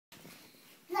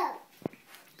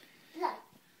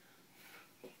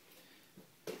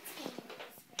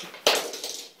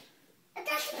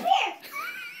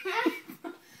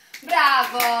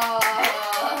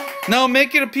Now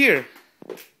make it appear.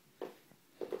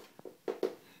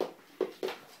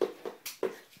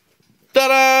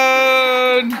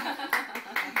 Ta-da!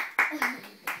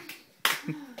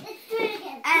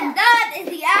 And that is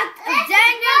the act of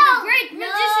Daniel, the great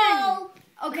magician.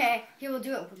 Okay, here we'll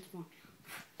do it once more.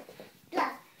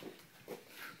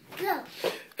 Go.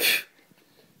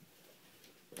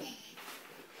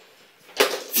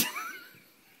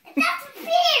 That's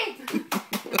weird.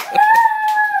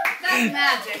 That's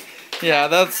magic. Yeah,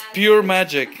 that's pure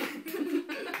magic.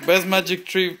 Best magic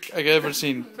trick I've ever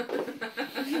seen. Oh,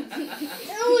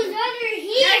 it's under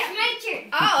here. That's my turn.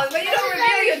 Oh, but you don't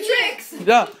reveal your tricks.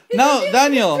 Yeah. Now,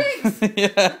 Daniel.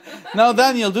 Yeah. Now,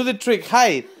 Daniel, do the trick.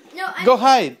 Hide. No, Go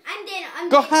hide. I'm Daniel.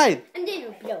 Go hide. I'm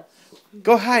Daniel. No.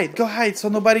 Go hide. Go hide so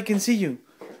nobody can see you.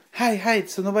 Hide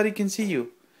so nobody can see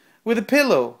you. With a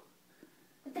pillow.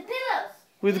 With the pillows.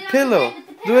 With a Do it on the pillow. bed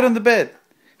with the Do it on the bed.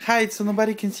 Hide so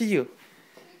nobody can see you.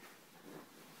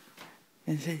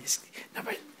 And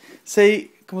say,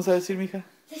 ¿cómo sabe decir, mija?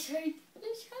 Let's hide.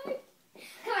 Let's hide.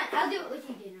 Come on, I'll do it with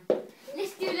you, Daniel.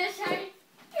 Let's do let's hide.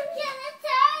 Yeah, that's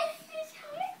ours.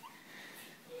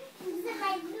 This is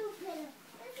my blue pillow.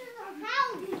 This is our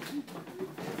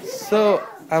house. So,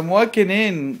 I'm walking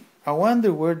in. I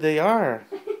wonder where they are.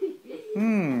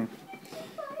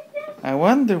 I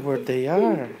wonder where they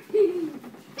are.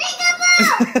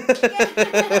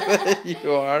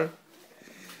 You are.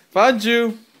 Found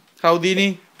you.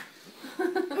 Houdini.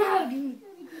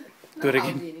 Do it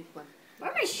again. Where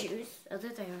are my shoes? Oh,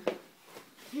 there they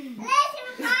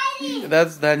are.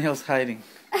 That's Daniel's hiding.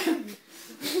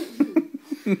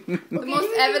 The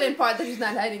most evident part that he's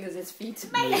not hiding is his feet.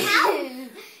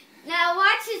 Now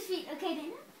watch his feet. Okay,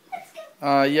 Daniel. Let's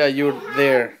go. Yeah, you're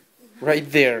there. Right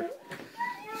there.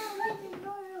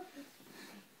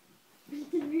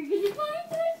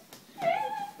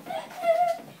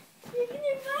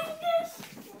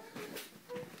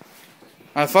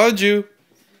 I found you.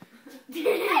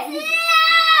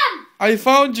 I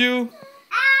found you.